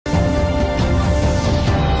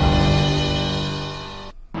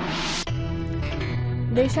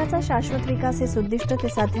देशाचा शाश्वत विकास हे उद्दिष्ट ते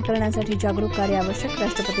साध्य करण्यासाठी जागरूक कार्य आवश्यक,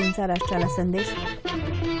 राष्ट्रपतींचा राष्ट्राला संदेश।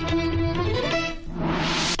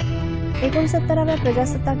 69व्या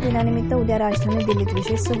प्रजासत्ताक दिनानिमित्त उद्या राजधानी दिल्लीत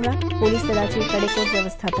विशेष सोहळा, पोलीस दलाची कडेकोट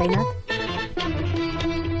व्यवस्था तैनात।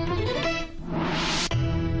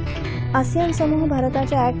 आसियान समूह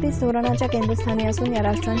भारताच्या ॲक्ट ईस्ट धोरणाच्या केंद्रस्थानी असून या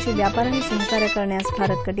राष्ट्रांशी व्यापार आणि सहकार्य करण्यास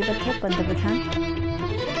भारत कटिबद्ध, पंतप्रधान।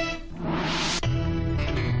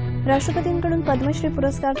 राष्ट्रपतींकडून पद्मश्री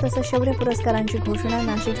पुरस्कार तसंच शौर्य पुरस्कारांची घोषणा,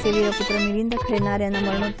 नाशिकचे वीरपुत्र मिलिंद खैरनार यांना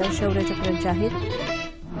मरणोत्तर शौर्यचक्र जाहीर।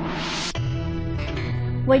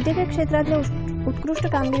 वैद्यकीय क्षेत्रातल्या उत्कृष्ट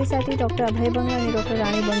कामगिरीसाठी डॉक्टर अभय बंग आणि डॉक्टर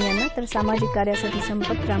राणी बंग यांना तर सामाजिक कार्यासाठी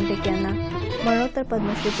संपत रामटेक यांना मरणोत्तर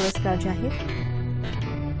पद्मश्री पुरस्कार जाहीर।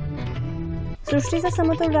 सृष्टीचा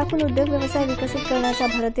समतोल राखून उद्योग व्यवसाय विकसित करण्याचा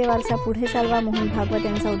भारतीय वारसा पुढे चालवा, मोहन भागवत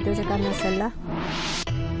यांचा उद्योजकांना सल्ला।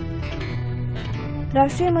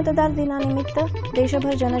 राष्ट्रीय मतदार दिनानिमित्त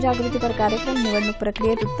देशभर जनजागृतीपर कार्यक्रम, निवडणूक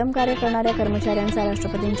प्रक्रियेत उत्तम कार्य करणाऱ्या कर्मचाऱ्यांचा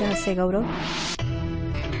राष्ट्रपतींच्या हस्ते गौरव।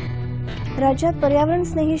 राज्यात पर्यावरण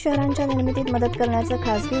स्नेही शहरांच्या निर्मितीत मदत करण्याचं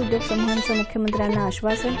खासगी उद्योग समूहांचं मुख्यमंत्र्यांना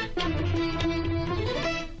आश्वासन।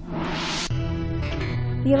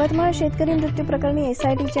 यवतम शेतकरी मृत्यू प्रकरणी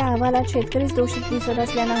एसआयटीच्या अहवालात शेतकरीच दोषी दिसत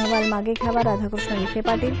असल्यानं अहवाल मागे घ्यावा, राधाकृष्ण विखे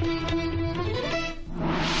पाटील।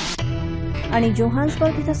 आणि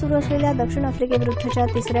जोहान्सबर्ग इथं सुरू असलेल्या दक्षिण आफ्रिकेविरुद्धच्या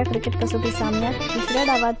तिसऱ्या क्रिकेट कसोटी सामन्यात दुसऱ्या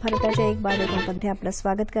डावात भारताच्या 1-2 मध्ये आपलं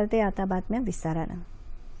स्वागत करते। आता बातम्या विस्तारानं।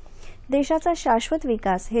 देशाचा शाश्वत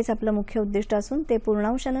विकास हेच आपलं मुख्य उद्दिष्ट असून ते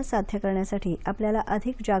पूर्णांशानं साध्य करण्यासाठी आपल्याला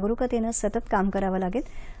अधिक जागरूकतेनं सतत काम करावं लागेल,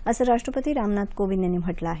 असं राष्ट्रपती रामनाथ कोविंद यांनी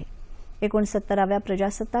म्हटलं आहे। 69व्या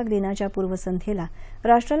प्रजासत्ताक दिनाच्या पूर्वसंध्येला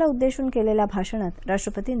राष्ट्राला उद्देशून केलेल्या भाषणात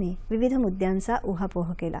राष्ट्रपतींनी विविध मुद्द्यांचा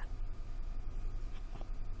उहापोह केला।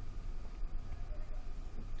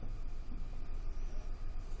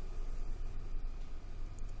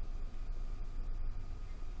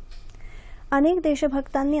 अनेक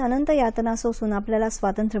देशभक्तांनी अनंत यातना सोसून आपल्याला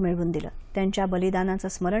स्वातंत्र्य मिळवून दिलं। त्यांच्या बलिदानाचं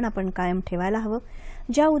स्मरण आपण कायम ठेवायला हवं।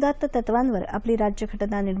 ज्या उदात्त तत्वांवर आपली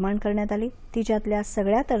राज्यघटना निर्माण करण्यात आली तिच्यातल्या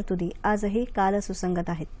सगळ्या तरतुदी आजही कालसुसंगत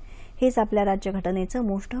आहेत। हेच आपल्या राज्यघटनेचं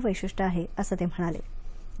मोठं वैशिष्ट्य आहे, असं ते म्हणाले।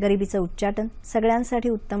 गरिबीचं उच्चाटन, सगळ्यांसाठी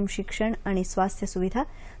उत्तम शिक्षण आणि स्वास्थ्य सुविधा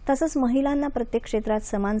तसंच महिलांना प्रत्येक क्षेत्रात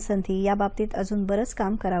समान संधी याबाबतीत अजून बरंच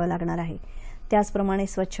काम करावं लागणार आहे। त्याचप्रमाणे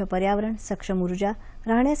स्वच्छ पर्यावरण, सक्षम ऊर्जा,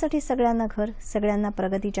 राहण्यासाठी सगळ्यांना घर, सगळ्यांना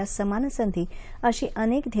प्रगतीच्या समान संधी अशी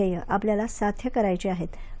अनेक ध्येय आपल्याला साध्य करायची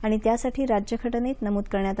आहेत आणि त्यासाठी राज्यघटनेत नमूद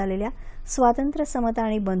करण्यात आलेल्या स्वातंत्र्य, समता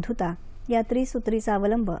आणि बंधुता या त्रिसूत्रीचा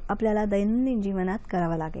अवलंब आपल्याला दैनंदिन जीवनात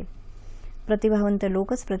करावा लागेल। प्रतिभावंत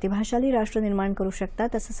लोकच प्रतिभाशाली राष्ट्र निर्माण करू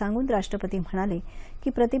शकतात, असं सांगून राष्ट्रपती म्हणाले की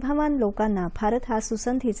प्रतिभावान लोकांना भारत हा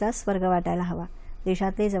सुसंधीचा स्वर्ग वाटायला हवा।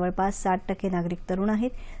 देशातले जवळपास 60% नागरिक तरुण आहेत।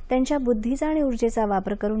 त्यांच्या बुद्धीचा आणि ऊर्जेचा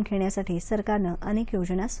वापर करून घेण्यासाठी सरकारनं अनेक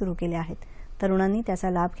योजना सुरू केल्या आहेत। तरुणांनी त्याचा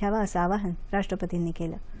लाभ घ्यावा, असं आवाहन राष्ट्रपतींनी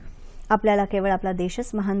केलं। आपल्याला केवळ आपला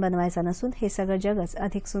देशच महान बनवायचा नसून हे सगळं जगच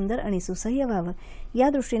अधिक सुंदर आणि सुसह्य व्हावं या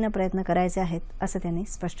दृष्टीनं प्रयत्न करायचे आहेत, असं त्यांनी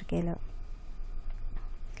स्पष्ट केलं।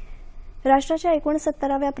 राष्ट्राच्या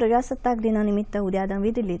 69व्या प्रजासत्ताक दिनानिमित्त उद्या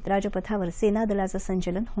नवी दिल्लीत राजपथावर सेना दलाचं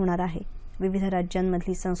संचलन होणार आहे। विविध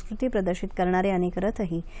राज्यांमधली संस्कृती प्रदर्शित करणारे अनेक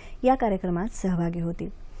रथही या कार्यक्रमात सहभागी होतील।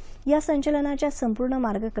 या संचलनाच्या संपूर्ण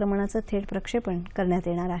मार्गक्रमणाचं थेट प्रक्षेपण करण्यात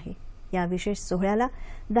येणार आहे। या विशेष सोहळ्याला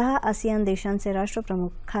 10 आसियान देशांचे राष्ट्रप्रमुख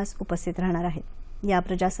खास उपस्थित राहणार आहेत। या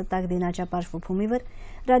प्रजासत्ताक दिनाच्या पार्श्वभूमीवर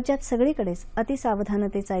राज्यात सगळीकडेच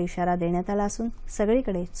अतिसावधानतेचा इशारा देण्यात आला असून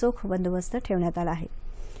सगळीकडे चोख बंदोबस्त ठेवण्यात आला आहे।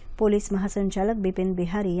 पोलीस महासंचालक बिपिन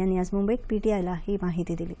बिहारी यांनी आज मुंबईत पीटीआयला ही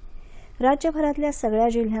माहिती दिली। राज्यभरातल्या सगळ्या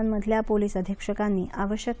जिल्ह्यांमधल्या पोलीस अधीक्षकांनी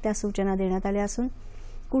आवश्यक त्या सूचना देण्यात आल्या असून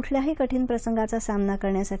कुठल्याही कठीण प्रसंगाचा सामना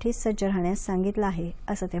करण्यासाठी सज्ज राहण्यास सांगितलं आहे,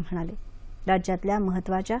 असं ते म्हणाले। राज्यातल्या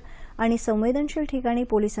महत्त्वाच्या आणि संवेदनशील ठिकाणी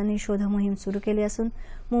पोलिसांनी शोध मोहीम सुरू केली असून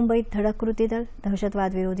मुंबईत धडक कृती दल,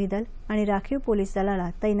 दहशतवाद विरोधी दल आणि राखीव पोलीस दलाला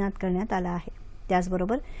तैनात करण्यात आलं आहे।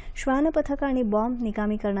 त्याचबरोबर श्वान पथकं आणि बॉम्ब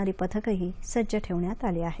निकामी करणारी पथकंही सज्ज ठेवण्यात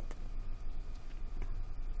आली आहेत।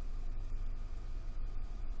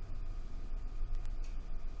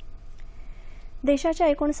 देशाच्या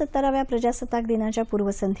 69व्या प्रजासत्ताक दिनाच्या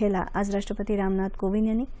पूर्वसंध्येला आज राष्ट्रपती रामनाथ कोविंद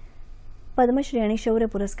यांनी पद्मश्री आणि शौर्य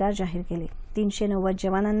पुरस्कार जाहीर केले। 390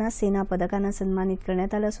 जवानांना सेना पदकानं सन्मानित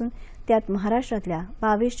करण्यात आलं असून त्यात महाराष्ट्रातल्या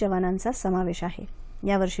 22 जवानांचा समावेश आहे।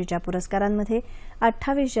 यावर्षीच्या पुरस्कारांमध्ये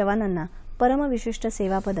 28 जवानांना परमविशिष्ट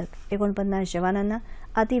सेवा पदक, 49 जवानांना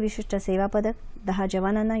अतिविशिष्ट सेवा पदक, 10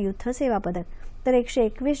 जवानांना युद्ध सेवा पदक तर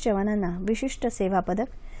 121 जवानांना विशिष्ट सेवा पदक,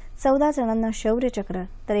 14 जणांना शौर्य चक्र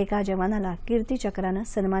तर 1 जवानाला कीर्ती चक्रानं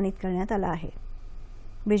सन्मानित करण्यात आलं आहे।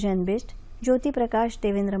 विजयन बेस्ट, ज्योती प्रकाश,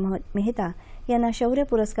 देवेंद्र मेहता यांना शौर्य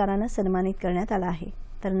पुरस्कारानं सन्मानित करण्यात आलं आहे,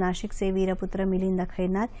 तर नाशिकचे वीरपुत्र मिलिंद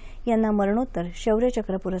खैरनार यांना मरणोत्तर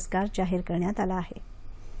शौर्यचक्र पुरस्कार जाहीर करण्यात आला आहे.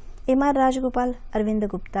 एम.आर. राजगोपाल, अरविंद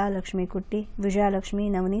गुप्ता, लक्ष्मी कुट्टी, विजयालक्ष्मी,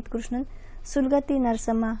 नवनीत कृष्णन, सुलगती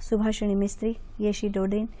नरसम्मा, सुभाषिणी मिस्त्री, येशी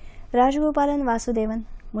डोडेन, राजगोपालन वासुदेवन,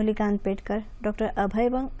 मुलिकांत पेटकर, डॉ. अभय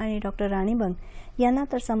बंग आणि डॉ. राणी बंग यांना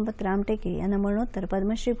तर संपत रामटेके यांना मरणोत्तर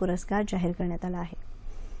पद्मश्री पुरस्कार जाहीर करण्यात आला आहे.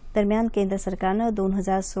 दरम्यान केंद्र सरकारनं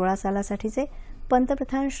 2016 सालासाठीचे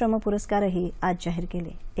पंतप्रधान श्रम पुरस्कारही आज जाहीर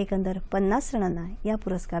केले. एकंदर 50 जणांना या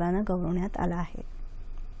पुरस्कारानं गौरवण्यात आलं आहे.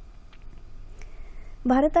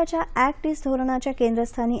 भारताच्या ॲक्ट ईस्ट धोरणाच्या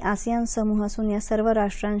केंद्रस्थानी आसियान समूह असून या सर्व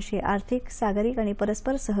राष्ट्रांशी आर्थिक, सागरिक आणि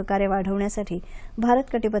परस्पर सहकार्य वाढवण्यासाठी भारत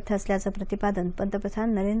कटिबद्ध असल्याचं प्रतिपादन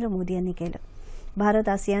पंतप्रधान नरेंद्र मोदी यांनी केलं. भारत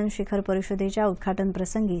आसियान शिखर परिषदेच्या उद्घाटन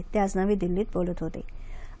प्रसंगी ते आज नवी दिल्लीत बोलत होते.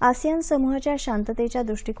 आसियान समूहाच्या शांततेच्या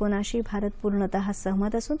दृष्टिकोनाशी भारत पूर्णतः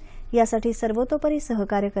सहमत असून यासाठी सर्वतोपरी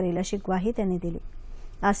सहकार्य करेल अशी ग्वाही त्यांनी दिली.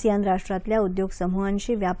 आसियान राष्ट्रातल्या उद्योग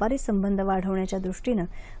समूहांशी व्यापारी संबंध वाढवण्याच्या दृष्टीनं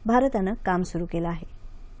भारतानं काम सुरू केलं आहे.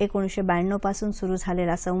 1992 पासून सुरू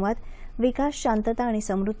झालेला संवाद विकास, शांतता आणि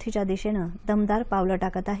समृद्धीच्या दिशेनं दमदार पावलं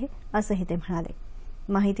टाकत आहे, असंही ते म्हणाले.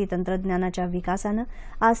 माहिती तंत्रज्ञानाच्या विकासानं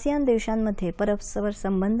आसियान देशांमध्ये परस्पर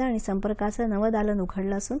संबंध आणि संपर्काचं नवं दालन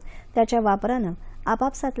उघडलं असून त्याच्या वापरानं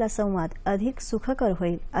आपापसातला संवाद अधिक सुखकर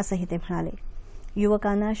होईल, असंही ते म्हणाले.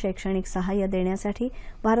 युवकांना शैक्षणिक सहाय्य देण्यासाठी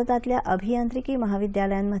भारतातल्या अभियांत्रिकी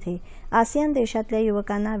महाविद्यालयांमध्ये आसियान देशातल्या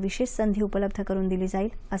युवकांना विशेष संधी उपलब्ध करून दिली जाईल,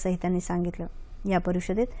 असंही त्यांनी सांगितलं. या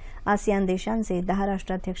परिषदेत आसियान देशांचे 10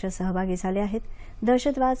 राष्ट्राध्यक्ष सहभागी झाले आहेत.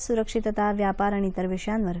 दहशतवाद, सुरक्षितता, व्यापार आणि इतर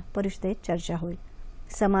विषयांवर परिषदेत चर्चा होईल.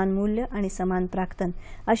 समान मूल्य आणि समान प्राक्तन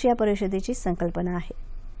अशी या परिषदेची संकल्पना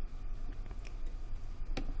आहे.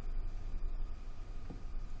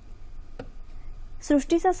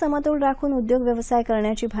 सृष्टीचा समतोल राखून उद्योग व्यवसाय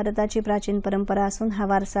करण्याची भारताची प्राचीन परंपरा असून हा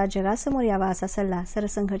वारसा जगासमोर यावा असा सल्ला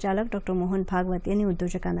सरसंघचालक डॉ. मोहन भागवत यांनी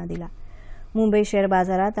उद्योजकांना दिला. मुंबई शेअर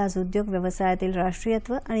बाजारात आज उद्योग व्यवसायातील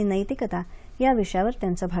राष्ट्रीयत्व आणि नैतिकता या विषयावर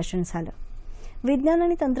त्यांचं भाषण झालं. विज्ञान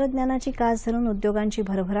आणि तंत्रज्ञानाची कास धरून उद्योगांची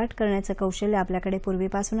भरभराट करण्याचं कौशल्य आपल्याकडे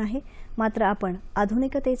पूर्वीपासून आहे, मात्र आपण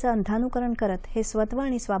आधुनिकतेचं अंधानुकरण करत हे स्वत्व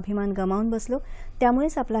आणि स्वाभिमान गमावून बसलो,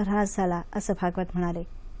 त्यामुळेच आपला ऱ्हास झाला, असं भागवत म्हणाले.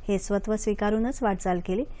 हे स्वत्व स्वीकारूनच वाटचाल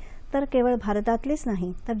केली तर केवळ भारतातलेच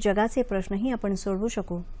नाही तर जगाचे प्रश्नही आपण सोडवू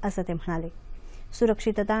शकू, असं ते म्हणाले.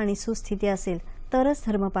 सुरक्षितता आणि सुस्थिती असेल तरच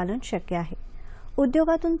धर्मपालन शक्य आहे.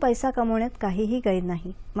 उद्योगातून पैसा कमवण्यात काहीही गैर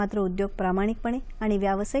नाही, मात्र उद्योग प्रामाणिकपणे आणि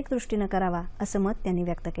व्यावसायिक दृष्टीनं करावा, असं मत त्यांनी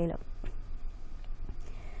व्यक्त केलं.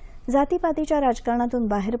 जातीपातीच्या राजकारणातून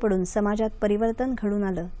बाहेर पडून समाजात परिवर्तन घडून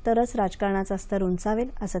आलं तरच राजकारणाचा स्तर उंचावेल,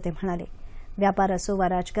 असं ते म्हणाले. व्यापार असो वा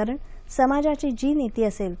राजकारण, समाजाची जी नीती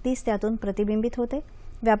असेल तीच त्यातून प्रतिबिंबित होते.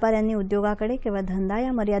 व्यापाऱ्यांनी उद्योगाकडे केवळ धंदा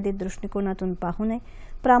या मर्यादित दृष्टिकोनातून पाहू नये.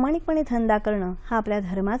 प्रामाणिकपणे धंदा करणं हा आपल्या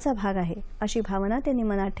धर्माचा भाग आहे, अशी भावना त्यांनी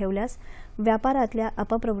मनात ठेवल्यास व्यापारातल्या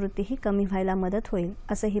अपप्रवृत्तीही कमी व्हायला मदत होईल,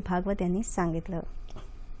 असंही भागवत यांनी सांगितलं.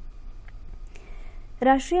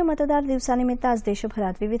 राष्ट्रीय मतदार दिवसानिमित्त आज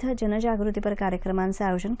देशभरात विविध जनजागृतीपर कार्यक्रमांचं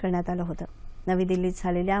आयोजन करण्यात आलं होतं. नवी दिल्लीत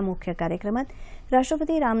झालेल्या मुख्य कार्यक्रमात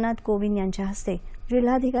राष्ट्रपती रामनाथ कोविंद यांच्या हस्ते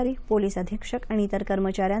जिल्हाधिकारी, पोलीस अधीक्षक आणि इतर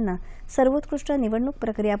कर्मचाऱ्यांना सर्वोत्कृष्ट निवडणूक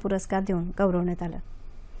प्रक्रिया पुरस्कार देऊन गौरवण्यात आलं.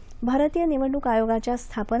 भारतीय निवडणूक आयोगाच्या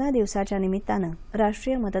स्थापना दिवसाच्या निमित्तानं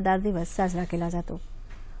राष्ट्रीय मतदार दिवस साजरा केला जातो.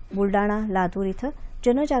 बुलडाणा, लातूर इथं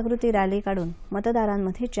जनजागृती रॅली काढून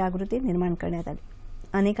मतदारांमध्ये जागृती निर्माण करण्यात आली.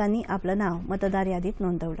 अनेकांनी आपलं नाव मतदार यादीत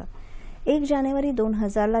नोंदवलं. 1 जानेवारी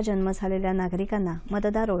 2000ला जन्म झालेल्या नागरिकांना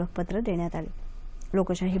मतदार ओळखपत्र देण्यात आले.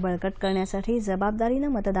 लोकशाही बळकट करण्यासाठी जबाबदारीनं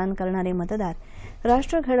मतदान करणारे मतदार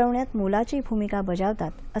राष्ट्र घडवण्यात मोलाची भूमिका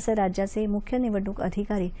बजावतात, असं राज्याचे मुख्य निवडणूक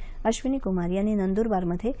अधिकारी अश्विनी कुमार यांनी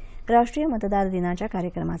नंदुरबारमध्ये राष्ट्रीय मतदार दिनाच्या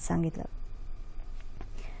कार्यक्रमात सांगितलं.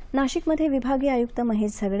 नाशिकमध्ये विभागीय आयुक्त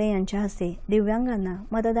महेश झगडे यांच्या हस्ते दिव्यांगांना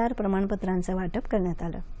मतदार प्रमाणपत्रांचं वाटप करण्यात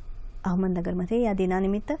आलं. अहमदनगरमध्ये या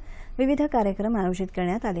दिनानिमित्त विविध कार्यक्रम आयोजित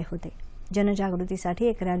करण्यात आले होते. जनजागृतीसाठी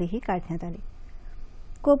एक रॅलीही काढण्यात आली.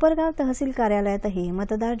 कोपरगाव तहसील कार्यालयातही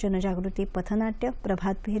मतदार जनजागृती पथनाट्य,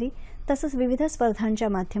 प्रभात फेरी तसंच विविध स्पर्धांच्या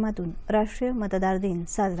माध्यमातून राष्ट्रीय मतदार दिन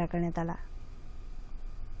साजरा करण्यात आला.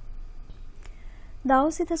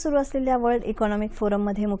 दावोस इथं सुरू असलेल्या वर्ल्ड इकॉनॉमिक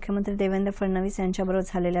फोरममध्ये मुख्यमंत्री देवेंद्र फडणवीस यांच्याबरोबर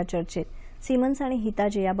झालेल्या चर्चेत सिमन्स आणि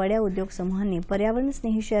हिताची या बड्या उद्योग समूहांनी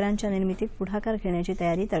पर्यावरणस्नेही शहरांच्या निर्मितीत पुढाकार घेण्याची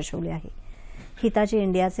तयारी दर्शवली आहे. हिताची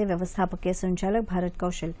इंडियाचे व्यवस्थापकीय संचालक भारत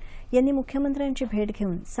कौशल यांनी मुख्यमंत्र्यांची भेट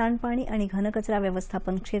घेऊन सांडपाणी आणि घनकचरा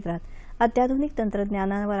व्यवस्थापन क्षेत्रात अत्याधुनिक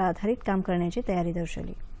तंत्रज्ञानावर आधारित काम करण्याची तयारी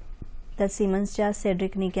दर्शवली. तर सिमन्सच्या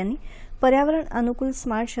सेड्रिक निक यांनी पर्यावरण अनुकूल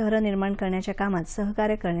स्मार्ट शहरं निर्माण करण्याच्या कामात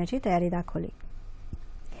सहकार्य करण्याची तयारी दाखवली.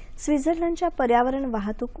 स्वित्झर्लंडच्या पर्यावरण,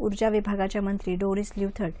 वाहतूक, ऊर्जा विभागाच्या मंत्री डोरिस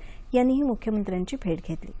ल्युथर्ट यांनीही मुख्यमंत्र्यांची भेट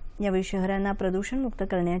घेतली। यावेळी शहरांना प्रदूषणमुक्त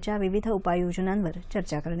करण्याच्या विविध उपाययोजनांवर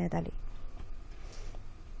चर्चा करण्यात आली।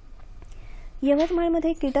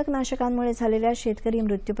 यवतमाळमध्ये कीटकनाशकांमुळे झालेल्या शेतकरी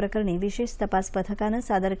मृत्यू प्रकरणी विशेष तपास पथकानं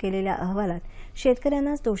सादर केलेल्या अहवालात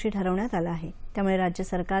शेतकऱ्यांनाच दोषी ठरवण्यात आलं आहे। त्यामुळे राज्य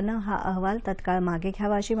सरकारनं हा अहवाल तत्काळ मागे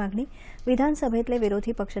घ्यावा अशी मागणी विधानसभेतले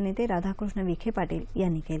विरोधी पक्षनेते राधाकृष्ण विखे पाटील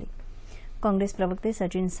यांनी केली। काँग्रेस प्रवक्ते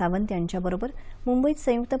सचिन सावंत यांच्याबरोबर मुंबईत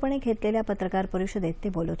संयुक्तपणे घेतलेल्या पत्रकार परिषदेत ते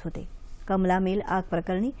बोलत होते। कमला मिल आग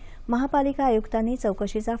प्रकरणी महापालिका आयुक्तांनी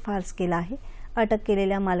चौकशीचा फार्स केला आहे। अटक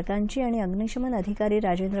केलेल्या मालकांची आणि अग्निशमन अधिकारी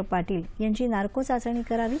राजेंद्र पाटील यांची नार्को चाचणी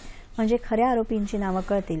करावी, म्हणजे खऱ्या आरोपींची नावं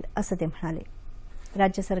कळतील, असं ते म्हणाले।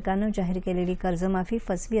 राज्य सरकारनं जाहीर केलेली कर्जमाफी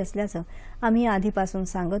फसवी असल्याचं आम्ही आधीपासून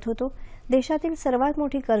सांगत होतो। देशातील सर्वात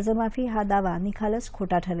मोठी कर्जमाफी हा दावा निखालस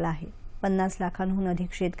खोटा ठरला आहे। 50 लाखांहून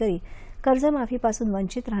अधिक शेतकरी कर्जमाफीपासून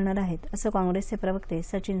वंचित राहणार आहेत, असं काँग्रेसचे प्रवक्ते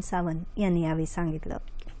सचिन सावंत यांनी यावेळी सांगितलं।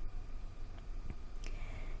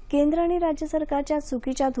 केंद्र आणि राज्य सरकारच्या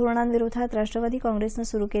चुकीच्या धोरणांविरोधात राष्ट्रवादी काँग्रेसनं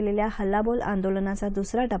सुरू केलेल्या हल्लाबोल आंदोलनाचा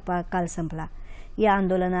दुसरा टप्पा काल संपला। या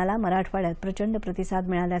आंदोलनाला मराठवाड्यात प्रचंड प्रतिसाद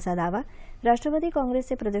मिळाल्याचा दावा राष्ट्रवादी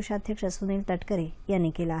काँग्रेसचे प्रदेशाध्यक्ष सुनील तटकरे यांनी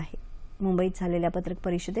केला आहे। मुंबईत झालेल्या पत्रकार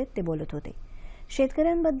परिषदेत ते बोलत होते।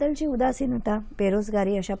 शेतकऱ्यांबद्दलची उदासीनता,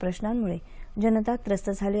 बेरोजगारी अशा प्रश्नांमुळे जनता त्रस्त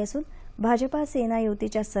झाली असून भाजपा सेना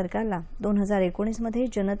युतीच्या सरकारला 2019 मध्ये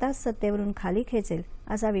जनताच सत्तेवरून खाली खेचेल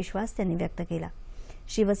असा विश्वास त्यांनी व्यक्त केला।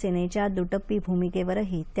 शिवसेनेच्या दुटप्पी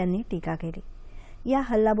भूमिकेवरही त्यांनी टीका केली। या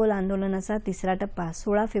हल्लाबोल आंदोलनाचा तिसरा टप्पा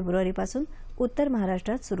 16 फेब्रुवारीपासून उत्तर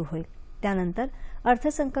महाराष्ट्रात सुरू होईल। त्यानंतर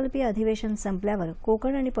अर्थसंकल्पीय अधिवेशन संपल्यावर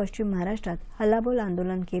कोकण आणि पश्चिम महाराष्ट्रात हल्लाबोल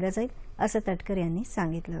आंदोलन केलं जाईल, असं तटकरे यांनी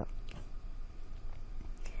सांगितलं।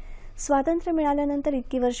 स्वातंत्र्य मिळाल्यानंतर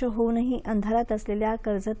इतकी वर्ष होऊनही अंधारात असलेल्या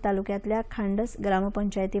कर्जत तालुक्यातल्या खांडस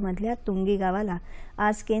ग्रामपंचायतीमधल्या तुंगी गावाला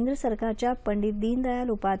आज केंद्र सरकारच्या पंडित दीनदयाल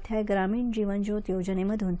उपाध्याय ग्रामीण जीवन ज्योत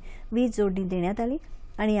योजनेमधून वीज जोडणी देण्यात आली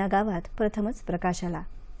आणि या गावात प्रथमच प्रकाश आला।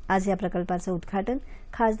 आज या प्रकल्पाचं उद्घाटन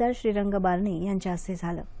खासदार श्रीरंग बारणे यांच्या हस्ते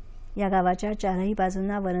झालं। या गावाच्या चारही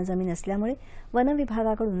बाजूंना वनजमीन असल्यामुळे वन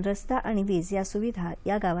विभागाकडून रस्ता आणि वीज या सुविधा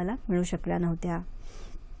या गावाला मिळू शकल्या नव्हत्या।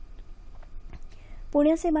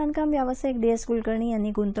 पुण्याचे बांधकाम व्यावसायिक डी.एस. कुलकर्णी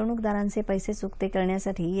यांनी गुंतवणूकदारांचे पैसे चुकते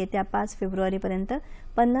करण्यासाठी येत्या 5 फेब्रुवारीपर्यंत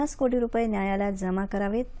 50 कोटी रुपये न्यायालयात जमा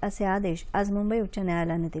करावेत, असे आदेश आज मुंबई उच्च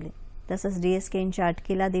न्यायालयानं दिले। तसंच डी.एस.केंच्या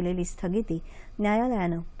अटकेला दिलेली स्थगिती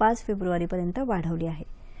न्यायालयानं 5 फेब्रुवारीपर्यंत वाढवली आहे।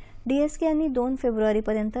 डी.एस.के यांनी 2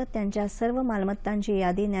 फेब्रुवारीपर्यंत त्यांच्या सर्व मालमत्तांची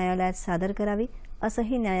यादी न्यायालयात सादर करावी,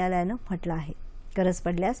 असंही न्यायालयानं म्हटलं आहे। गरज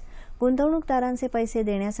पडल्यास गुंतवणूकदारांचे पैसे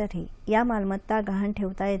देण्यासाठी या मालमत्ता गहाण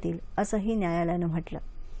ठेवता येतील, असंही न्यायालयानं म्हटलं।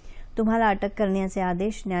 तुम्हाला अटक करण्याचे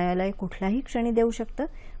आदेश न्यायालय कुठल्याही क्षणी देऊ शकतं,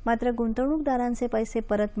 मात्र गुंतवणूकदारांचे पैसे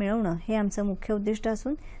परत मिळवणं हे आमचं मुख्य उद्दिष्ट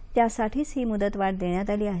असून त्यासाठीच ही मुदतवाढ देण्यात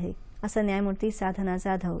आली आहे, असं न्यायमूर्ती साधना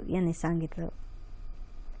जाधव यांनी सांगितलं।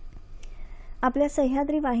 आपल्या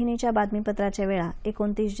सह्याद्री वाहिनीच्या बातमीपत्राच्या वेळा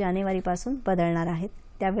 29 जानेवारीपासून बदलणार आहेत।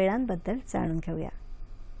 त्या वेळांबद्दल जाणून घेऊया।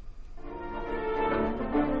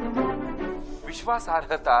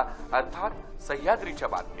 विश्वासार्हता अर्थात सह्याद्रीच्या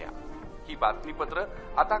बातम्या। ही बातमीपत्र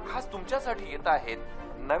आता खास तुमच्यासाठी येत आहेत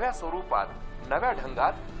नव्या स्वरूपात, नव्या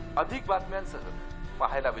ढंगात, अधिक बातम्यांसह।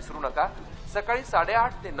 पाहायला विसरू नका सकाळी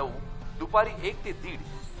 8:30 ते 9, दुपारी 1 ते 1:30,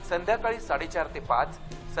 संध्याकाळी 4:30 ते 5,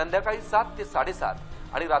 संध्याकाळी 7 ते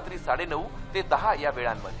 7:30 आणि रात्री 9:30 ते 10 या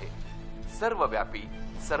वेळांमध्ये। सर्वव्यापी,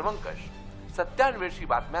 सर्वंकष, सत्यान्वेषी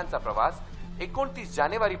बातम्यांचा प्रवास 29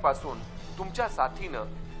 जानेवारीपासून तुमच्या साथीनं,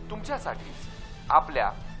 तुमच्यासाठीच, आपल्या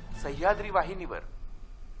सह्याद्री वाहिनीवर।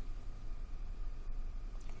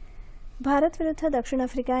 भारत विरुद्ध दक्षिण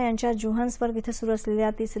आफ्रिका यांच्या जोहान्सबर्ग इथं सुरू असलेल्या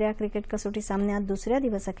तिसऱ्या क्रिकेट कसोटी सामन्यात दुसऱ्या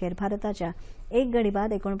दिवसअखेर भारताच्या 1 गडी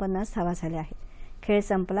बाद 49 धावा झाल्या आहेत। खेळ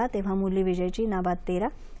संपला तेव्हा मुरली विजयची नाबाद 13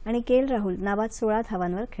 आणि के. राहुल नाबाद 16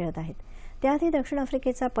 धावांवर खेळत आहेत। त्याआधी दक्षिण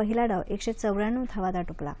आफ्रिकेचा पहिला डाव 194 धावात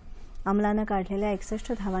आटोपला। अमलानं काढलेल्या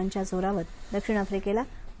 61 धावांच्या जोरावर दक्षिण आफ्रिकेला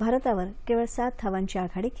भारतावर केवळ 7 धावांची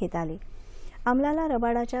आघाडी घेता आली। अमलाला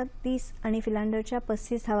रबाडाच्या 30 आणि फिलांडरच्या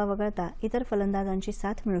 35 धावा वगळता इतर फलंदाजांची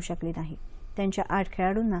साथ मिळू शकली नाही। त्यांच्या 8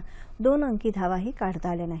 खेळाडूंना 2 अंकी धावाही काढता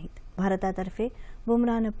आल्या नाहीत। भारतातर्फे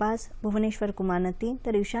बुमराहनं 5, भुवनेश्वर कुमारनं 3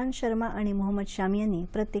 तर इशांत शर्मा आणि मोहम्मद शामी यांनी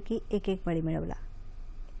प्रत्येकी 1-1 बळी मिळवला।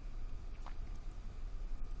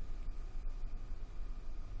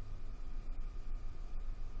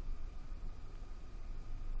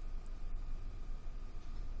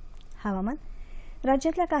 हवामान।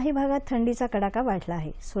 राज्यातल्या काही भागात थंडीचा कडाका वाढला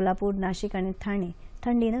आहे। सोलापूर, नाशिक आणि ठाणे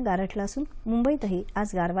थंडीनं गारठलं असून मुंबईतही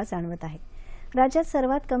आज गारवा जाणवत आहे। राज्यात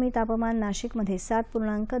सर्वात कमी तापमान नाशिकमध्ये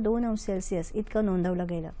 7.2 अंश सेल्सिअस इतकं नोंदवलं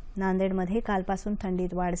गेलं. नांदेडमध्ये कालपासून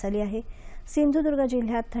थंडीत वाढ झाली आहे. सिंधुदुर्ग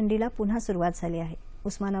जिल्ह्यात थंडीला पुन्हा सुरुवात झाली आहे.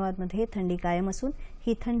 उस्मानाबादमध्ये थंडी कायम असून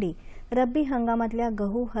ही थंडी रब्बी हंगामातल्या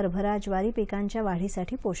गहू, हरभरा, ज्वारी पिकांच्या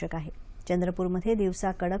वाढीसाठी पोषक आहे. चंद्रपूरमध्ये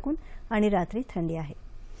दिवसा कडक ऊन आणि रात्री थंडी आहे.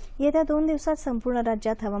 येत्या 2 दिवसात संपूर्ण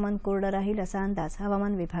राज्यात हवामान कोरडं राहील असा अंदाज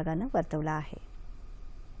हवामान विभागानं वर्तवला आहे.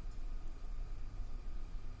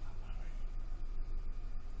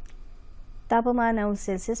 तापमान अंश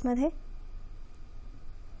सेल्सिअसमध्ये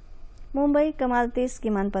मुंबई कमाल 30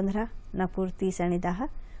 किमान 15, नागपूर 30 आणि 10,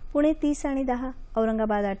 पुणे 30 आणि 10,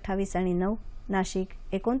 औरंगाबाद 28 आणि 9, नाशिक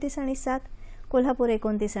 29 आणि 7, कोल्हापूर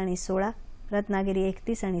 29 आणि 16, रत्नागिरी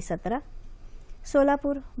 31 आणि 17,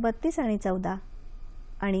 सोलापूर 32 आणि 14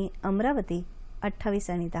 आणि अमरावती 28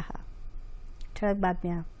 आणि 10. ठळक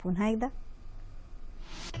बातम्या पुन्हा एकदा.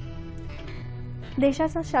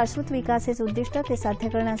 देशाचा शाश्वत विकास हेच उद्दिष्ट, ते साध्य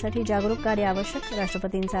करण्यासाठी जागरूक कार्य आवश्यक.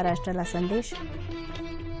 राष्ट्रपतींचा राष्ट्राला संदेश.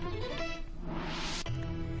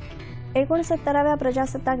 69व्या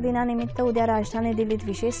प्रजासत्ताक दिनानिमित्त उद्या राजधानी दिल्लीत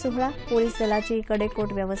विशेष सोहळा. पोलीस दलाची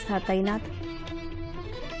कडेकोट व्यवस्था तैनात.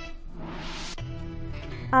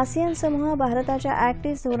 आसियान समूह भारताच्या ॲक्ट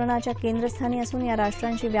ईस्ट धोरणाच्या केंद्रस्थानी असून या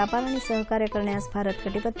राष्ट्रांशी व्यापार आणि सहकार्य करण्यास भारत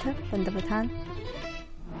कटिबद्ध. पंतप्रधान.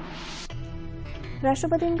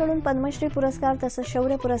 राष्ट्रपतींकडून पद्मश्री पुरस्कार तसंच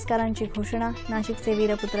शौर्य पुरस्कारांची घोषणा. नाशिकचे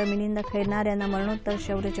वीरपुत्र मिलिंद खैरनार यांना मरणोत्तर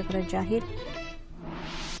शौर्यचक्र जाहीर.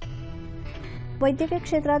 वैद्यकीय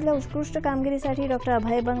क्षेत्रातल्या उत्कृष्ट कामगिरीसाठी डॉक्टर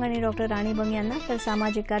अभय बंग आणि डॉक्टर राणी बंग यांना, तर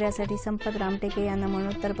सामाजिक कार्यासाठी संपत रामटेके यांना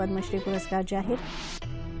मरणोत्तर पद्मश्री पुरस्कार जाहीर.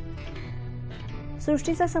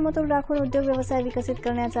 सृष्टीचा समतोल राखून उद्योग व्यवसाय विकसित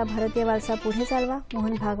करण्याचा भारतीय वारसा पुढे चालवा.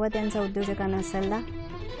 मोहन भागवत यांचा उद्योजकांना सल्ला.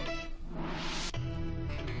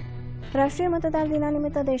 राष्ट्रीय मतदार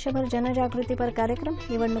दिनानिमित्त देशभर जनजागृतीपर कार्यक्रम.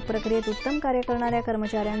 निवडणूक प्रक्रियेत उत्तम कार्य करणाऱ्या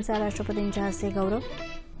कर्मचाऱ्यांचा राष्ट्रपतींच्या हस्ते गौरव.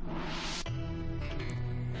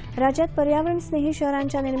 राज्यात पर्यावरण स्नेही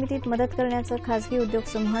शहरांच्या निर्मितीत मदत करण्याचं खासगी उद्योग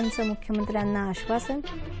समूहांचं मुख्यमंत्र्यांना आश्वासन.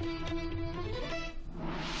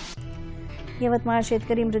 यवतमाळ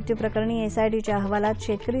शेतकरी मृत्यू प्रकरणी एसआयटीच्या अहवालात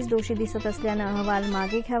शेतकरीच दोषी दिसत असल्यानं अहवाल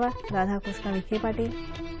मागे घ्यावा. राधाकृष्ण विखे पाटील.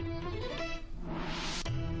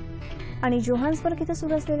 आणि जोहान्सबर्ग इथं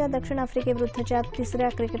सुरू असलेल्या दक्षिण आफ्रिकेविरुद्धच्या 3ऱ्या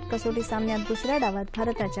क्रिकेट कसोटी सामन्यात 2ऱ्या डावात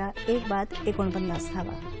भारताच्या 1-49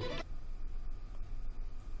 धावा.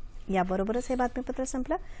 याबरोबरच हे बातमीपत्र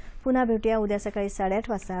संपलं. पुन्हा भेटूया उद्या सकाळी 8:30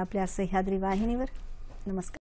 वाजता आपल्या सह्याद्री वाहिनीवर. नमस्कार.